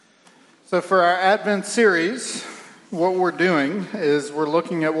So for our Advent series, what we're doing is we're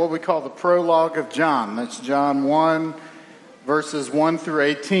looking at what we call the prologue of John. That's John 1, verses 1 through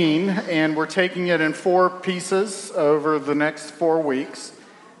 18, and we're taking it in 4 pieces over the next 4 weeks.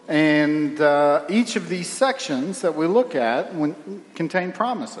 And each of these sections that we look at contain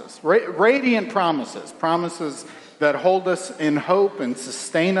promises, radiant promises, promises that hold us in hope and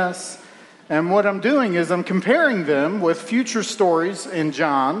sustain us. And what I'm doing is I'm comparing them with future stories in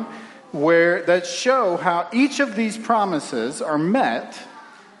John that show how each of these promises are met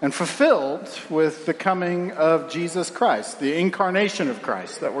and fulfilled with the coming of Jesus Christ, the incarnation of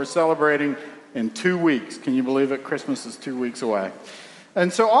Christ that we're celebrating in 2 weeks. Can you believe it? Christmas is 2 weeks away.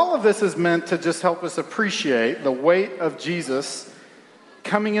 And so all of this is meant to just help us appreciate the weight of Jesus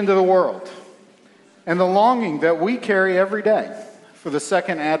coming into the world and the longing that we carry every day for the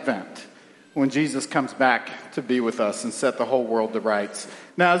second advent, when Jesus comes back to be with us and set the whole world to rights.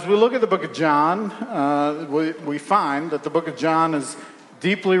 Now, as we look at the book of John, we find that the book of John is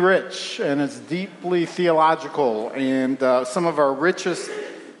deeply rich and it's deeply theological, and some of our richest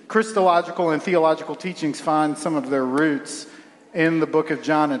Christological and theological teachings find some of their roots in the book of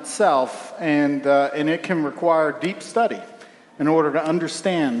John itself, and it can require deep study in order to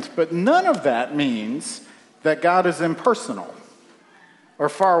understand. But none of that means that God is impersonal or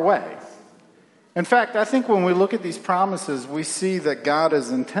far away. In fact, I think when we look at these promises, we see that God is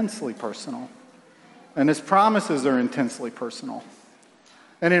intensely personal, and his promises are intensely personal.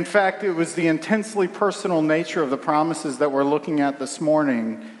 And in fact, it was the intensely personal nature of the promises that we're looking at this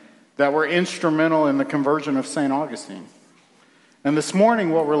morning that were instrumental in the conversion of St. Augustine. And this morning,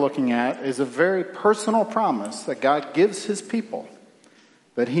 what we're looking at is a very personal promise that God gives his people,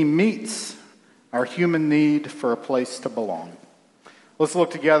 that he meets our human need for a place to belong. Let's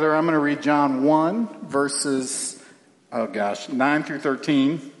look together. I'm going to read John 1, verses, 9 through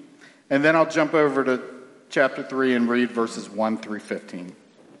 13. And then I'll jump over to chapter 3 and read verses 1 through 15.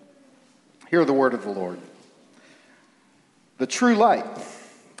 Hear the word of the Lord. The true light,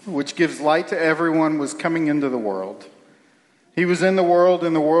 which gives light to everyone, was coming into the world. He was in the world,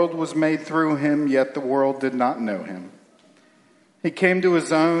 and the world was made through him, yet the world did not know him. He came to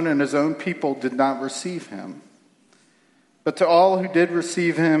his own, and his own people did not receive him. But to all who did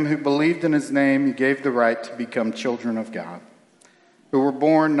receive him, who believed in his name, he gave the right to become children of God, who were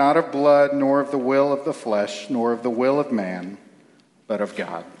born not of blood, nor of the will of the flesh, nor of the will of man, but of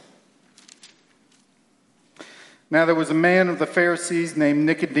God. Now there was a man of the Pharisees named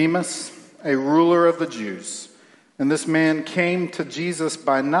Nicodemus, a ruler of the Jews. And this man came to Jesus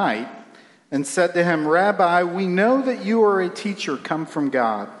by night and said to him, "Rabbi, we know that you are a teacher come from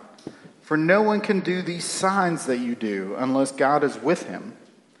God. For no one can do these signs that you do unless God is with him."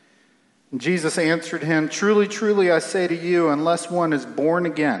 And Jesus answered him, "Truly, truly, I say to you, unless one is born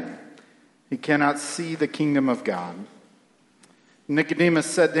again, he cannot see the kingdom of God." Nicodemus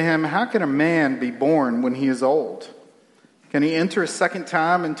said to him, "How can a man be born when he is old? Can he enter a second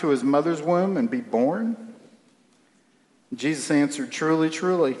time into his mother's womb and be born?" Jesus answered, "Truly,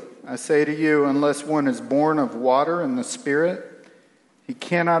 truly, I say to you, unless one is born of water and the Spirit, he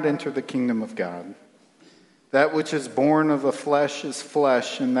cannot enter the kingdom of God. That which is born of the flesh is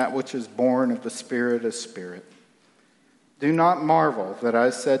flesh, and that which is born of the Spirit is spirit. Do not marvel that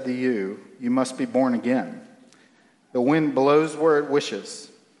I said to you, you must be born again. The wind blows where it wishes,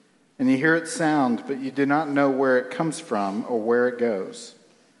 and you hear its sound, but you do not know where it comes from or where it goes.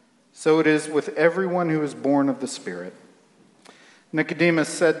 So it is with everyone who is born of the Spirit." Nicodemus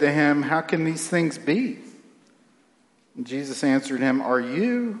said to him, "How can these things be?" And Jesus answered him, "Are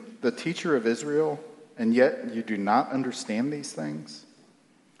you the teacher of Israel, and yet you do not understand these things?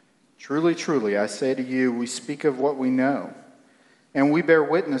 Truly, truly, I say to you, we speak of what we know, and we bear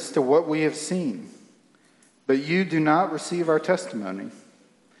witness to what we have seen. But you do not receive our testimony.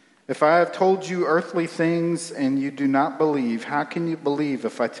 If I have told you earthly things and you do not believe, how can you believe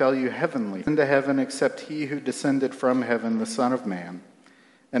if I tell you heavenly? Into heaven except he who descended from heaven, the Son of Man.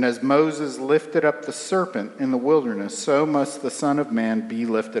 And as Moses lifted up the serpent in the wilderness, so must the Son of Man be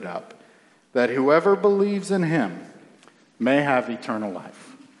lifted up, that whoever believes in him may have eternal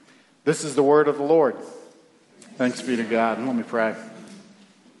life." This is the word of the Lord. Thanks be to God. Let me pray.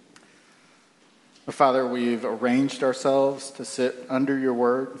 Father, we've arranged ourselves to sit under your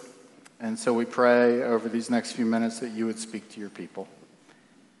word, and so we pray over these next few minutes that you would speak to your people,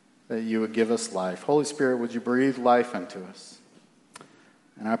 that you would give us life. Holy Spirit, would you breathe life into us?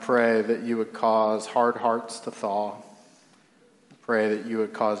 And I pray that you would cause hard hearts to thaw. I pray that you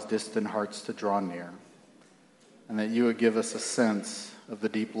would cause distant hearts to draw near. And that you would give us a sense of the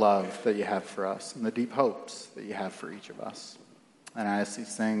deep love that you have for us and the deep hopes that you have for each of us. And I ask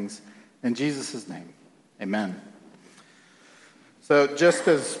these things In Jesus' name, amen. So just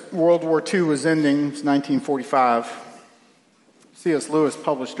as World War II was ending, it's 1945, C.S. Lewis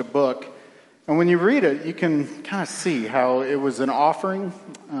published a book. And when you read it, you can kind of see how it was an offering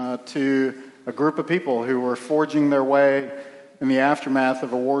to a group of people who were forging their way in the aftermath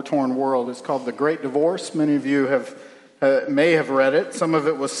of a war-torn world. It's called The Great Divorce. Many of you may have read it. Some of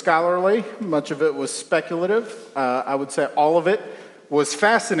it was scholarly. Much of it was speculative. I would say all of it was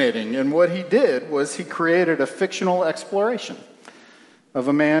fascinating. And what he did was he created a fictional exploration of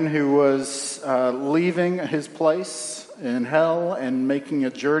a man who was leaving his place in hell and making a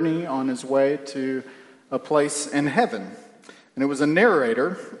journey on his way to a place in heaven. And it was a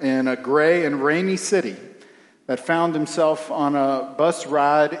narrator in a gray and rainy city that found himself on a bus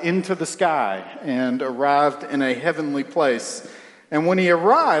ride into the sky and arrived in a heavenly place. And when he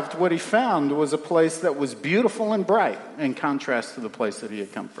arrived, what he found was a place that was beautiful and bright in contrast to the place that he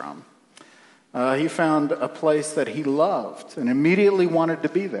had come from. He found a place that he loved and immediately wanted to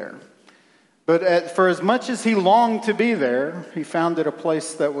be there. But for as much as he longed to be there, he found it a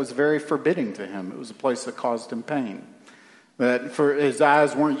place that was very forbidding to him. It was a place that caused him pain. That for his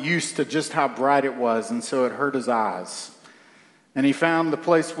eyes weren't used to just how bright it was, and so it hurt his eyes. And he found the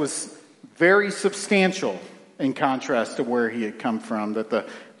place was very substantial in contrast to where he had come from, that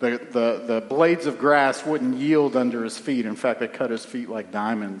the blades of grass wouldn't yield under his feet. In fact, they cut his feet like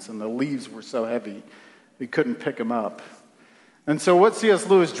diamonds, and the leaves were so heavy he couldn't pick them up. And so what C.S.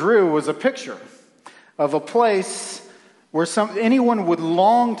 Lewis drew was a picture of a place where anyone would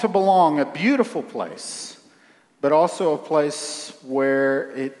long to belong, a beautiful place, but also a place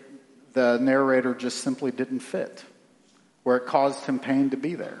where the narrator just simply didn't fit, where it caused him pain to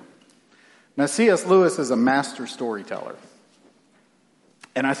be there. Now, C.S. Lewis is a master storyteller,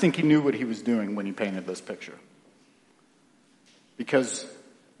 and I think he knew what he was doing when he painted this picture. Because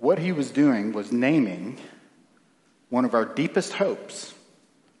what he was doing was naming one of our deepest hopes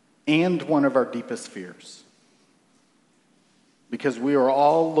and one of our deepest fears. Because we are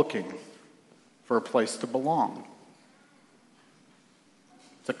all looking for a place to belong.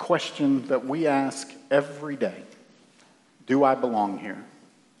 It's a question that we ask every day. Do I belong here?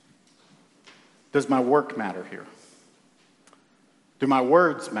 Does my work matter here? Do my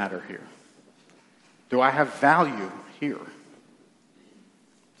words matter here? Do I have value here?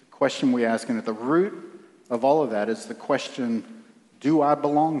 It's a question we ask, and at the root of all of that is the question, do I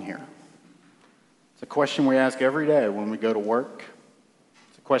belong here? It's a question we ask every day when we go to work.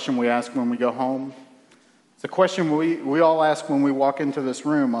 It's a question we ask when we go home. It's a question we all ask when we walk into this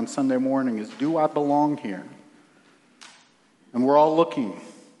room on Sunday morning is, do I belong here? And we're all looking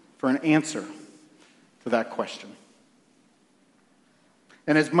for an answer to that question.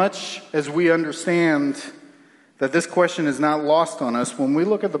 And as much as we understand that this question is not lost on us, when we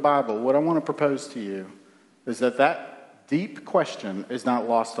look at the Bible, what I want to propose to you is that deep question is not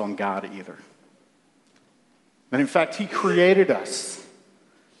lost on God either. That in fact, He created us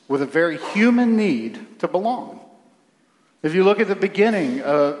with a very human need to belong. If you look at the beginning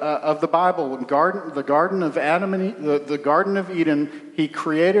of the Bible, the Garden of Adam and Eve, the Garden of Eden, He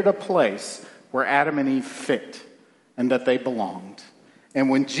created a place where Adam and Eve fit and that they belonged. And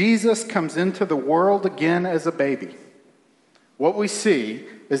when Jesus comes into the world again as a baby, what we see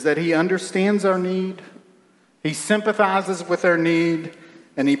is that He understands our need, He sympathizes with our need,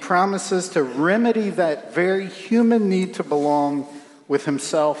 and He promises to remedy that very human need to belong with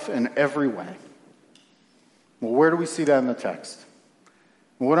Himself in every way. Well, where do we see that in the text?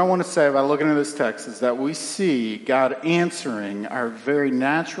 What I want to say by looking at this text is that we see God answering our very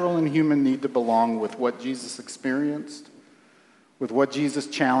natural and human need to belong with what Jesus experienced, with what Jesus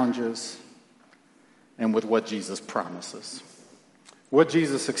challenges, and with what Jesus promises. What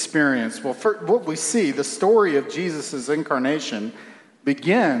Jesus experienced, well, what we see, the story of Jesus' incarnation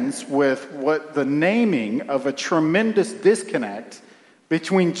begins with what the naming of a tremendous disconnect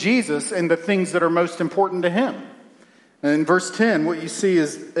between Jesus and the things that are most important to Him. And in verse 10, what you see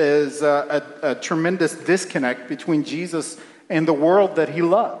is a tremendous disconnect between Jesus and the world that He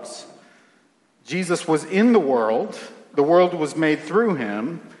loves. Jesus was in the world was made through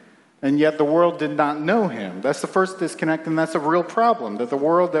Him, and yet the world did not know Him. That's the first disconnect, and that's a real problem, that the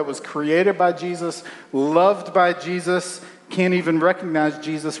world that was created by Jesus, loved by Jesus, can't even recognize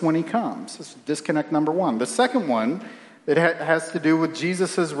Jesus when He comes. That's disconnect number one. The second one, it has to do with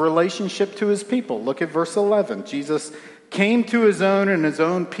Jesus' relationship to His people. Look at verse 11. Jesus came to His own, and His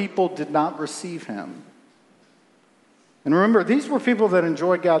own people did not receive Him. And remember, these were people that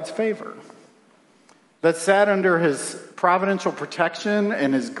enjoyed God's favor, that sat under His providential protection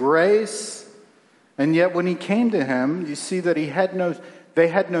and His grace. And yet when He came to him, you see that He had they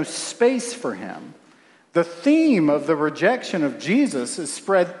had no space for him. The theme of the rejection of Jesus is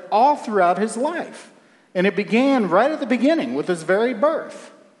spread all throughout his life. And it began right at the beginning with his very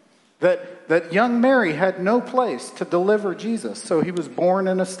birth. That young Mary had no place to deliver Jesus, so he was born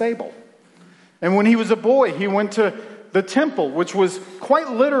in a stable. And when he was a boy, he went to the temple, which was quite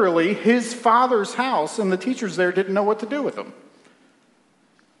literally his father's house, and the teachers there didn't know what to do with him.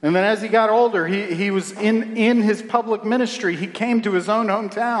 And then as he got older, he was in his public ministry. He came to his own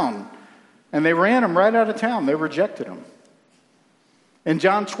hometown, and they ran him right out of town. They rejected him. In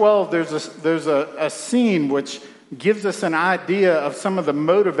John 12, there's a scene which gives us an idea of some of the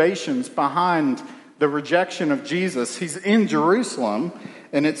motivations behind the rejection of Jesus. He's in Jerusalem,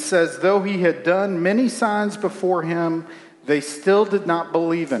 and it says, though he had done many signs before him, they still did not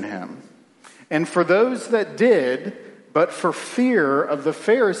believe in him. And for those that did, but for fear of the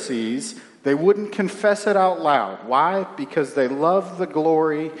Pharisees, they wouldn't confess it out loud. Why? Because they love the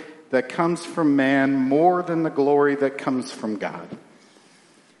glory that comes from man more than the glory that comes from God.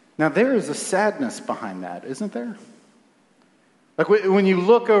 Now, there is a sadness behind that, isn't there? Like when you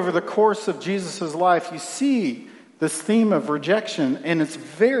look over the course of Jesus' life, you see this theme of rejection, and it's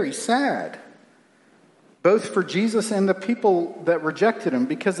very sad, both for Jesus and the people that rejected him,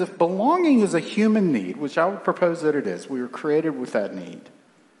 because if belonging is a human need, which I would propose that it is, we were created with that need,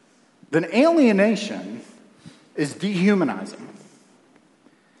 then alienation is dehumanizing.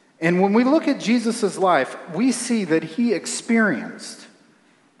 And when we look at Jesus' life, we see that he experienced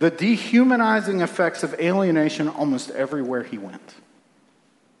the dehumanizing effects of alienation almost everywhere he went.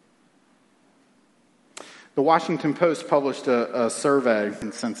 The Washington Post published a survey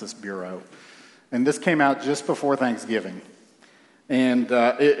in Census Bureau, and this came out just before Thanksgiving. And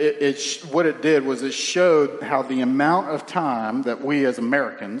what it did was it showed how the amount of time that we as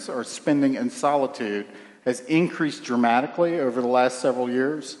Americans are spending in solitude has increased dramatically over the last several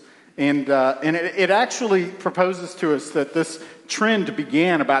years. And it actually proposes to us that this trend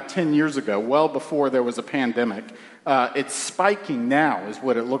began about 10 years ago, well before there was a pandemic. It's spiking now is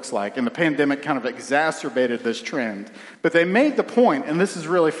what it looks like, and the pandemic kind of exacerbated this trend. But they made the point, and this is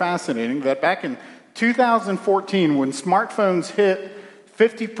really fascinating, that back in 2014, when smartphones hit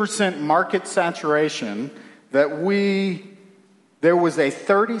 50% market saturation, that there was a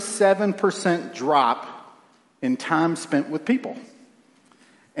 37% drop in time spent with people.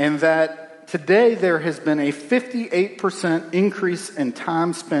 And that today there has been a 58% increase in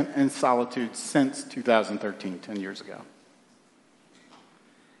time spent in solitude since 2013, 10 years ago.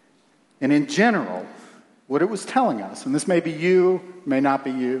 And in general, what it was telling us, and this may be you, may not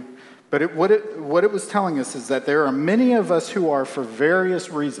be you, but what it was telling us is that there are many of us who are, for various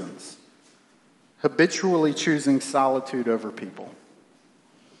reasons, habitually choosing solitude over people.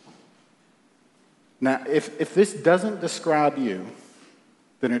 Now, if this doesn't describe you,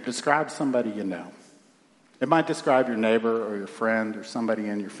 then it describes somebody you know. It might describe your neighbor or your friend or somebody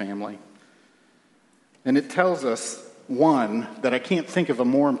in your family. And it tells us, one, that I can't think of a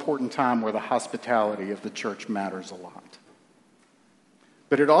more important time where the hospitality of the church matters a lot.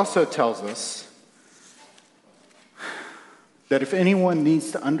 But it also tells us that if anyone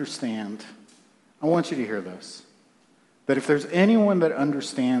needs to understand, I want you to hear this, that if there's anyone that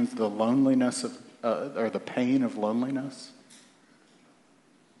understands the loneliness of, or the pain of loneliness,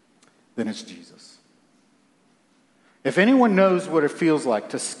 then it's Jesus. If anyone knows what it feels like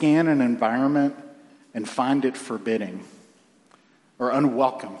to scan an environment and find it forbidding, or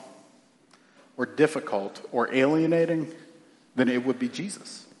unwelcome, or difficult, or alienating, then it would be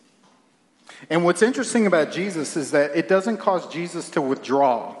Jesus. And what's interesting about Jesus is that it doesn't cause Jesus to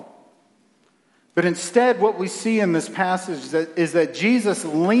withdraw. But instead, what we see in this passage is that Jesus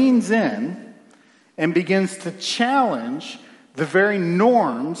leans in and begins to challenge the very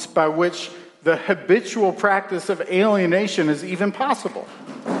norms by which the habitual practice of alienation is even possible.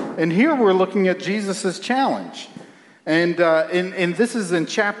 And here we're looking at Jesus' challenge. And this is in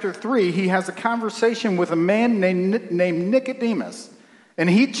chapter 3. He has a conversation with a man named Nicodemus. And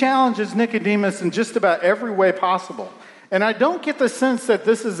he challenges Nicodemus in just about every way possible. And I don't get the sense that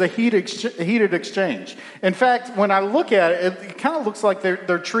this is a heated exchange. In fact, when I look at it, it kind of looks like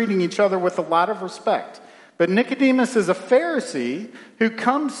they're treating each other with a lot of respect. But Nicodemus is a Pharisee who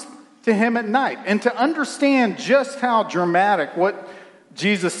comes to him at night. And to understand just how dramatic what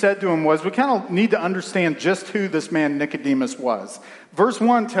Jesus said to him was, we kind of need to understand just who this man Nicodemus was. Verse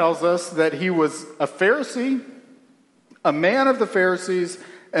 1 tells us that he was a Pharisee, a man of the Pharisees,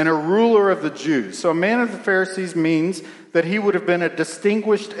 and a ruler of the Jews. So a man of the Pharisees means that he would have been a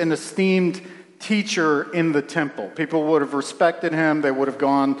distinguished and esteemed teacher in the temple. People would have respected him. They would have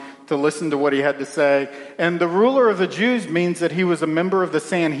gone to listen to what he had to say. And the ruler of the Jews means that he was a member of the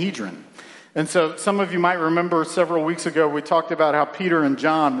Sanhedrin. And so some of you might remember several weeks ago we talked about how Peter and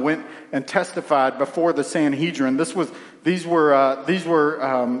John went and testified before the Sanhedrin. These were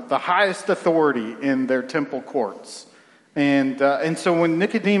the highest authority in their temple courts. And so when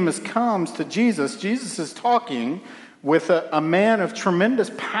Nicodemus comes to Jesus, Jesus is talking with a man of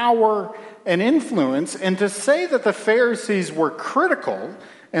tremendous power and influence. And to say that the Pharisees were critical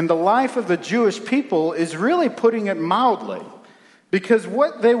in the life of the Jewish people is really putting it mildly. Because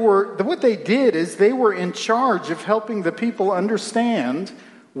what they did is they were in charge of helping the people understand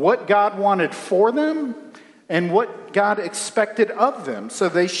what God wanted for them and what God expected of them. So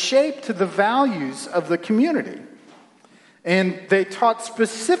they shaped the values of the community. And they taught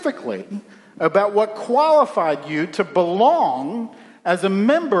specifically about what qualified you to belong as a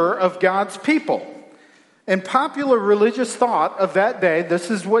member of God's people. And popular religious thought of that day,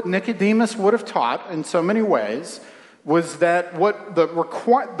 this is what Nicodemus would have taught in so many ways, was that what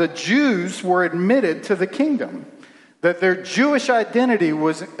the Jews were admitted to the kingdom, that their Jewish identity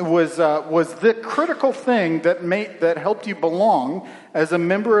was the critical thing that helped you belong as a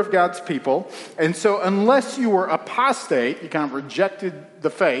member of God's people. And so unless you were apostate, you kind of rejected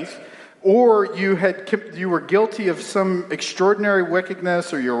the faith, or you were guilty of some extraordinary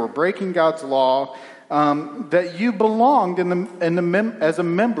wickedness, or you were breaking God's law, that you belonged as a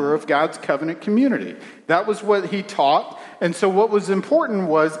member of God's covenant community. That was what he taught. And so what was important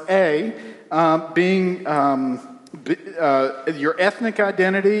was, being your ethnic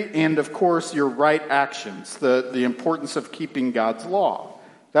identity and, of course, your right actions, the importance of keeping God's law.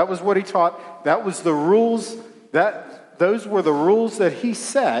 That was what he taught. That was the rules. Those were the rules that he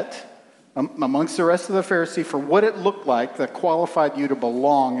set amongst the rest of the Pharisee for what it looked like that qualified you to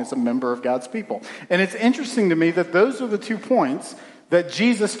belong as a member of God's people. And it's interesting to me that those are the 2 points that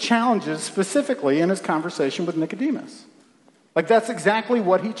Jesus challenges specifically in his conversation with Nicodemus. Like, that's exactly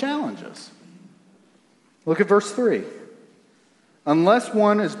what he challenges. Look at verse 3. Unless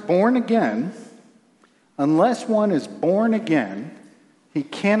one is born again, he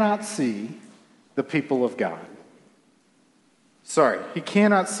cannot see the people of God. He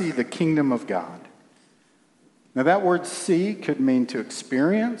cannot see the kingdom of God. Now that word see could mean to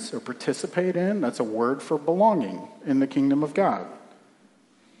experience or participate in. That's a word for belonging in the kingdom of God.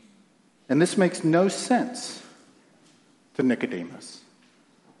 And this makes no sense to Nicodemus.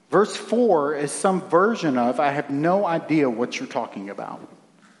 Verse 4 is some version of, I have no idea what you're talking about.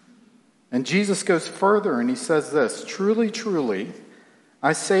 And Jesus goes further and he says this, truly, truly,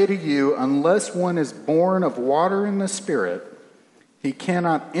 I say to you, unless one is born of water and the Spirit, he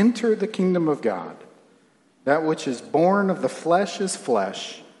cannot enter the kingdom of God. That which is born of the flesh is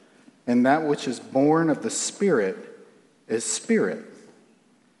flesh, and that which is born of the Spirit is spirit.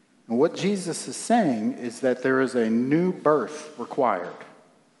 And what Jesus is saying is that there is a new birth required.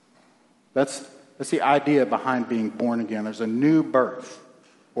 That's the idea behind being born again. There's a new birth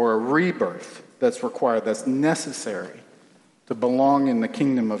or a rebirth that's required, that's necessary to belong in the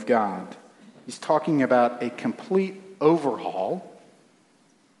kingdom of God. He's talking about a complete overhaul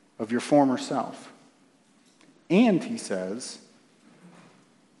of your former self. And he says,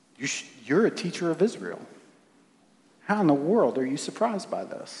 you're a teacher of Israel. How in the world are you surprised by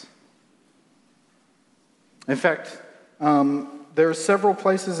this? In fact, there are several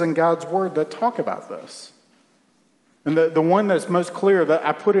places in God's word that talk about this. And the one that's most clear, that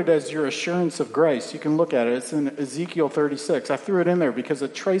I put it as your assurance of grace. You can look at it. It's in Ezekiel 36. I threw it in there because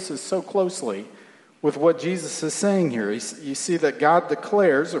it traces so closely with what Jesus is saying here. You see that God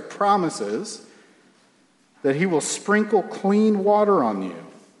declares or promises that he will sprinkle clean water on you,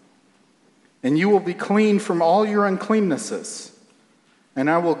 and you will be clean from all your uncleannesses.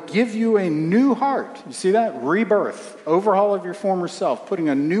 And I will give you a new heart. You see that? Rebirth, overhaul of your former self, putting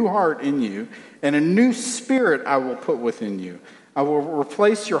a new heart in you, and a new spirit I will put within you. I will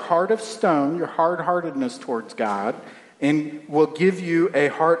replace your heart of stone, your hard-heartedness towards God, and will give you a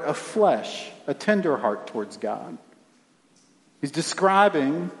heart of flesh, a tender heart towards God. He's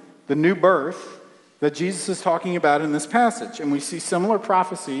describing the new birth that Jesus is talking about in this passage. And we see similar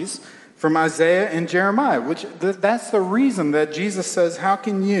prophecies from Isaiah and Jeremiah, which that's the reason that Jesus says, how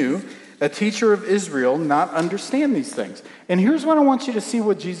can you, a teacher of Israel, not understand these things? And here's what I want you to see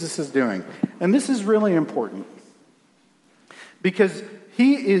what Jesus is doing. And this is really important, because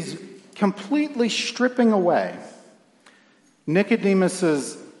he is completely stripping away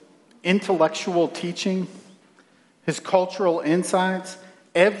Nicodemus's intellectual teaching, his cultural insights,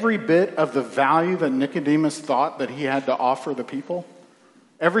 every bit of the value that Nicodemus thought that he had to offer the people,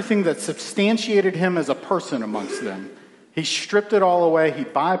 everything that substantiated him as a person amongst them. He stripped it all away, he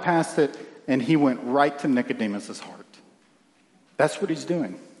bypassed it, and he went right to Nicodemus' heart. That's what he's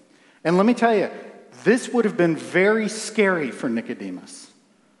doing. And let me tell you, this would have been very scary for Nicodemus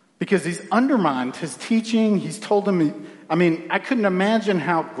because he's undermined his teaching. He's told him, I couldn't imagine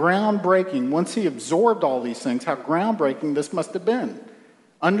how groundbreaking, once he absorbed all these things, how groundbreaking this must have been.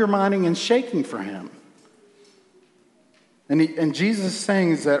 Undermining and shaking for him. And Jesus is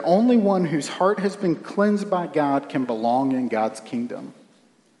saying is that only one whose heart has been cleansed by God can belong in God's kingdom.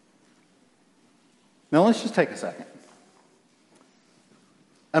 Now let's just take a second.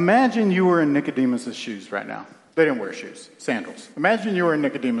 Imagine you were in Nicodemus' shoes right now. They didn't wear shoes, sandals. Imagine you were in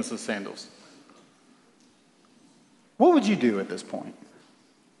Nicodemus' sandals. What would you do at this point?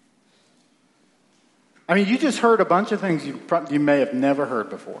 You just heard a bunch of things you may have never heard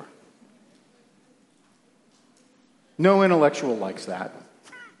before. No intellectual likes that.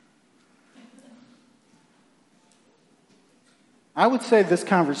 I would say this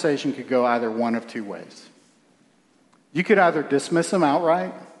conversation could go either one of two ways. You could either dismiss him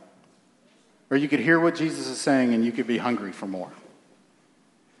outright, or you could hear what Jesus is saying and you could be hungry for more.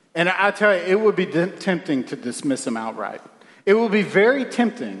 And I tell you, it would be tempting to dismiss him outright. It would be very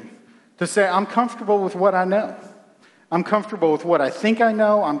tempting to say, I'm comfortable with what I know. I'm comfortable with what I think I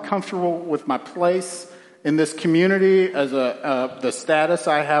know. I'm comfortable with my place in this community as the status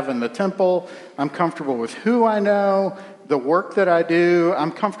I have in the temple. I'm comfortable with who I know, the work that I do.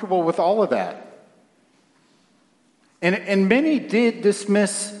 I'm comfortable with all of that. And many did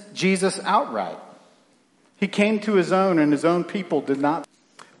dismiss Jesus outright. He came to his own and his own people did not.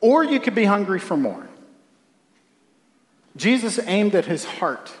 Or you could be hungry for more. Jesus aimed at his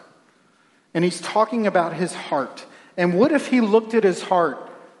heart. And he's talking about his heart. And what if he looked at his heart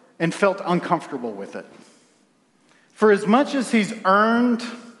and felt uncomfortable with it? For as much as he's earned,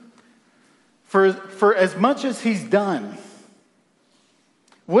 for as much as he's done,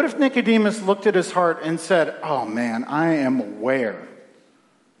 what if Nicodemus looked at his heart and said, oh man, I am aware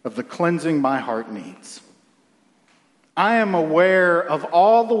of the cleansing my heart needs. I am aware of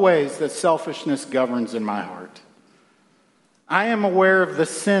all the ways that selfishness governs in my heart. I am aware of the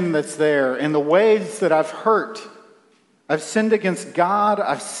sin that's there and the ways that I've hurt. I've sinned against God.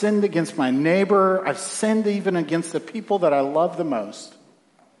 I've sinned against my neighbor. I've sinned even against the people that I love the most.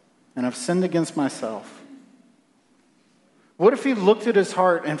 And I've sinned against myself. What if he looked at his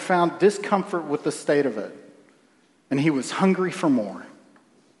heart and found discomfort with the state of it? And he was hungry for more.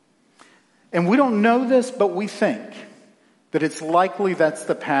 And we don't know this, but we think that it's likely that's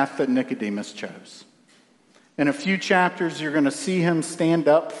the path that Nicodemus chose. In a few chapters, you're going to see him stand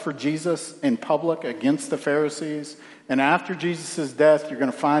up for Jesus in public against the Pharisees. And after Jesus' death, you're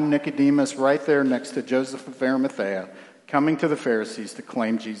going to find Nicodemus right there next to Joseph of Arimathea, coming to the Pharisees to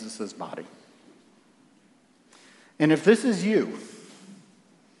claim Jesus' body. And if this is you,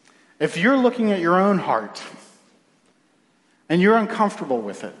 if you're looking at your own heart and you're uncomfortable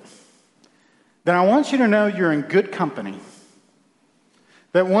with it, then I want you to know you're in good company.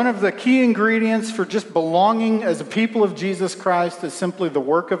 That one of the key ingredients for just belonging as a people of Jesus Christ is simply the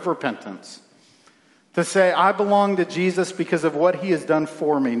work of repentance. To say, I belong to Jesus because of what he has done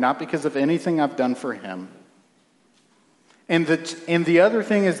for me, not because of anything I've done for him. And the other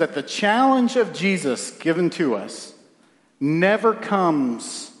thing is that the challenge of Jesus given to us never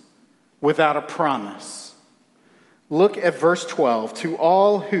comes without a promise. Look at verse 12. To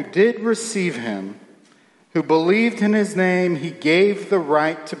all who did receive him, who believed in his name, he gave the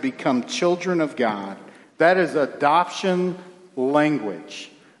right to become children of God. That is adoption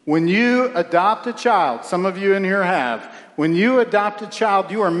language. When you adopt a child, some of you in here have, when you adopt a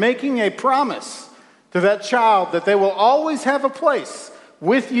child, you are making a promise to that child that they will always have a place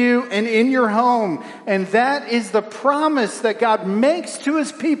with you and in your home. And that is the promise that God makes to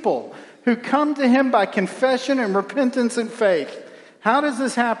his people who come to him by confession and repentance and faith. How does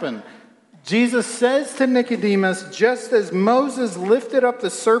this happen? Jesus says to Nicodemus, just as Moses lifted up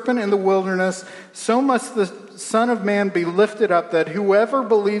the serpent in the wilderness, so must the Son of Man be lifted up, that whoever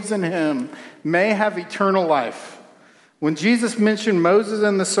believes in him may have eternal life. When Jesus mentioned Moses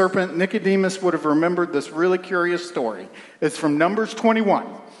and the serpent, Nicodemus would have remembered this really curious story. It's from Numbers 21.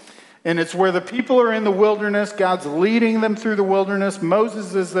 And it's where the people are in the wilderness. God's leading them through the wilderness.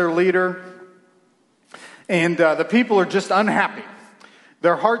 Moses is their leader. And the people are just unhappy.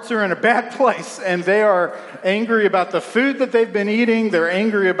 Their hearts are in a bad place, and they are angry about the food that they've been eating. They're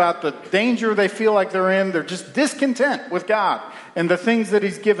angry about the danger they feel like they're in. They're just discontent with God and the things that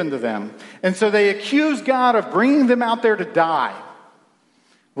he's given to them. And so they accuse God of bringing them out there to die.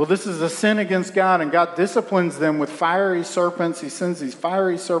 Well, this is a sin against God, and God disciplines them with fiery serpents. He sends these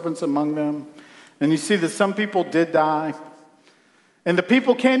fiery serpents among them. And you see that some people did die. And the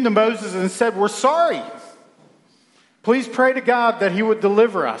people came to Moses and said, "We're sorry. Please pray to God that he would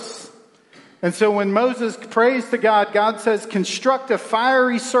deliver us." And so when Moses prays to God, God says, "Construct a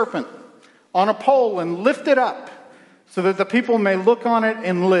fiery serpent on a pole and lift it up so that the people may look on it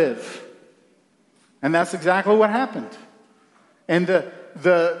and live." And that's exactly what happened. And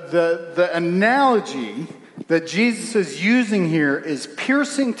the analogy that Jesus is using here is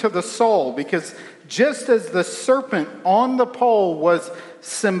piercing to the soul, because just as the serpent on the pole was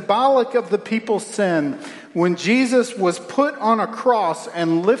symbolic of the people's sin, when Jesus was put on a cross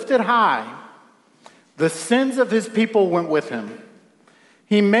and lifted high, the sins of his people went with him.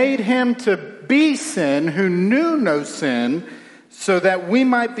 He made him to be sin who knew no sin, so that we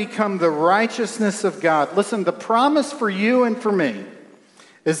might become the righteousness of God. Listen, the promise for you and for me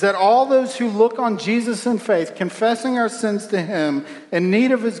is that all those who look on Jesus in faith, confessing our sins to him, in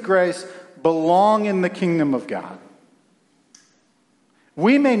need of his grace, belong in the kingdom of God.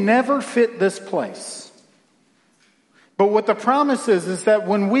 We may never fit this place. But what the promise is that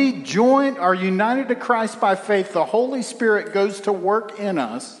when we are united to Christ by faith, the Holy Spirit goes to work in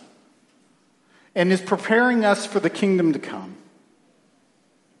us and is preparing us for the kingdom to come.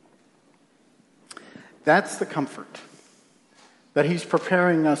 That's the comfort, that he's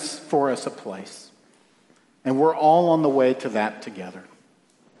preparing us for us a place. And we're all on the way to that together.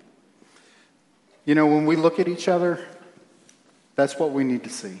 You know, when we look at each other, that's what we need to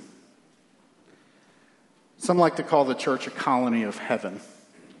see. Some like to call the church a colony of heaven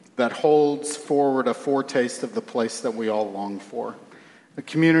that holds forward a foretaste of the place that we all long for. A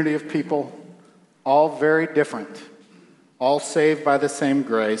community of people, all very different, all saved by the same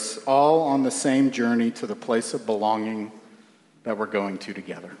grace, all on the same journey to the place of belonging that we're going to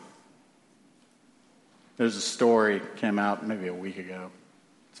together. There's a story came out maybe a week ago.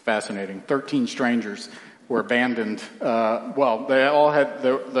 It's fascinating. 13 strangers were abandoned. They all had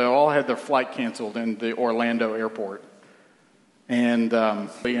their flight canceled in the Orlando airport, and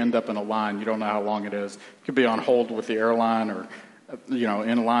they end up in a line. You don't know how long it is. You could be on hold with the airline, or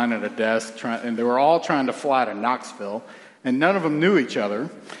in line at a desk. And they were all trying to fly to Knoxville, and none of them knew each other.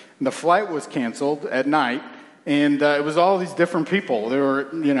 And the flight was canceled at night, and it was all these different people.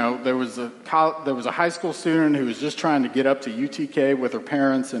 There was a high school student who was just trying to get up to UTK with her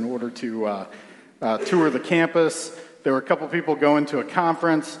parents in order to tour the campus. There were a couple people going to a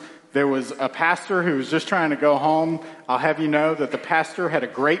conference. There was a pastor who was just trying to go home. I'll have you know that the pastor had a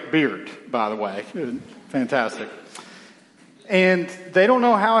great beard, by the way. Fantastic. And they don't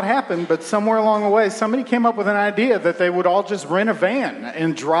know how it happened, but somewhere along the way, somebody came up with an idea that they would all just rent a van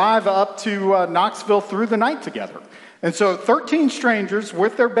and drive up to Knoxville through the night together. And so 13 strangers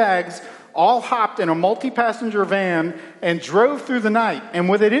with their bags all hopped in a multi-passenger van and drove through the night. And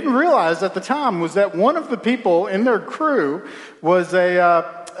what they didn't realize at the time was that one of the people in their crew was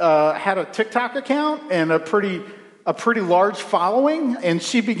had a TikTok account and a pretty large following, and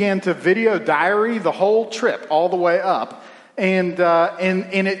she began to video diary the whole trip all the way up. And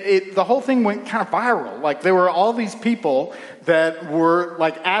the whole thing went kind of viral. Like, there were all these people that were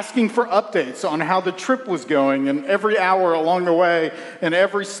like asking for updates on how the trip was going, and every hour along the way and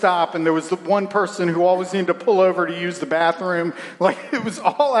every stop. And there was the one person who always needed to pull over to use the bathroom. Like, it was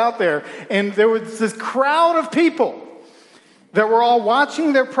all out there. And there was this crowd of people that were all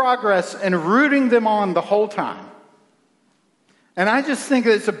watching their progress and rooting them on the whole time. And I just think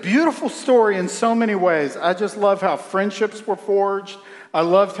that it's a beautiful story in so many ways. I just love how friendships were forged. I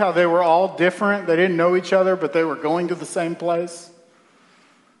loved how they were all different. They didn't know each other, but they were going to the same place.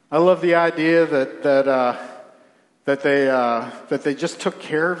 I love the idea that they just took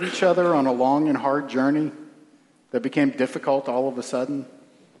care of each other on a long and hard journey that became difficult all of a sudden.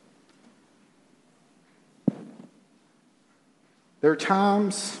 There are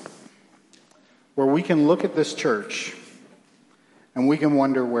times where we can look at this church and we can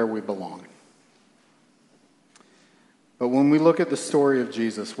wonder where we belong. But when we look at the story of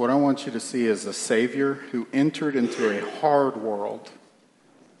Jesus, what I want you to see is a Savior who entered into a hard world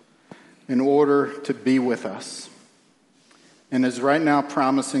in order to be with us, and is right now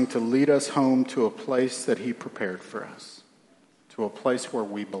promising to lead us home to a place that he prepared for us, to a place where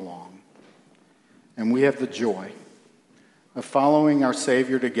we belong. And we have the joy of following our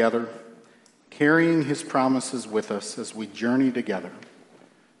Savior together, carrying his promises with us as we journey together,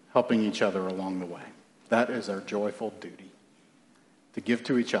 helping each other along the way. That is our joyful duty, to give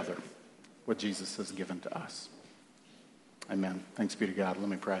to each other what Jesus has given to us. Amen. Thanks be to God. Let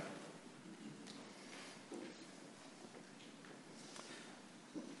me pray.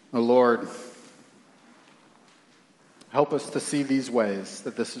 Oh Lord, help us to see these ways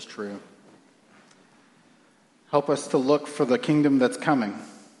that this is true. Help us to look for the kingdom that's coming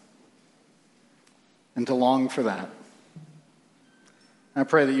and to long for that. I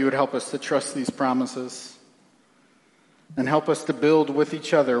pray that you would help us to trust these promises and help us to build with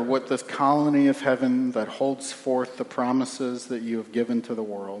each other what this colony of heaven that holds forth the promises that you have given to the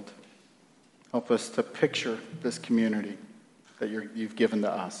world. Help us to picture this community that you've given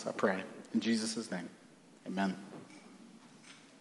to us, I pray. In Jesus' name, amen.